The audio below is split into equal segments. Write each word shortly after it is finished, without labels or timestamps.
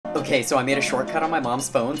Okay, so I made a shortcut on my mom's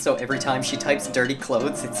phone, so every time she types dirty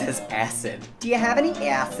clothes, it says acid. Do you have any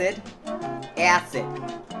acid? Acid.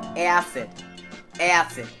 Acid.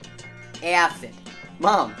 Acid. Acid.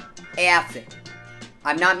 Mom, acid.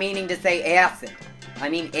 I'm not meaning to say acid. I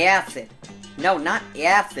mean acid. No, not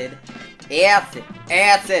acid. Acid.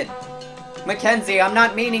 Acid. Makenzie, I'm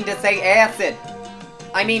not meaning to say acid.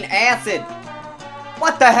 I mean acid.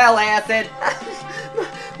 What the hell, acid?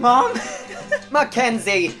 Mom?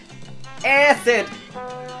 Makenzie! Acid!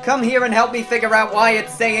 Come here and help me figure out why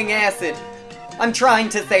it's saying acid. I'm trying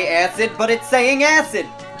to say acid, but it's saying acid.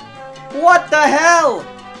 What the hell?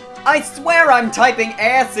 I swear I'm typing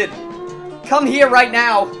acid. Come here right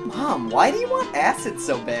now. Mom, why do you want acid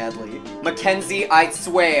so badly? Makenzie, I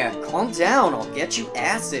swear. Calm down, I'll get you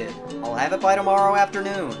acid. I'll have it by tomorrow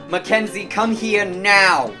afternoon. Makenzie, come here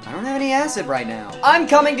now. I don't have any acid right now. I'm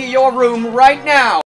coming to your room right now.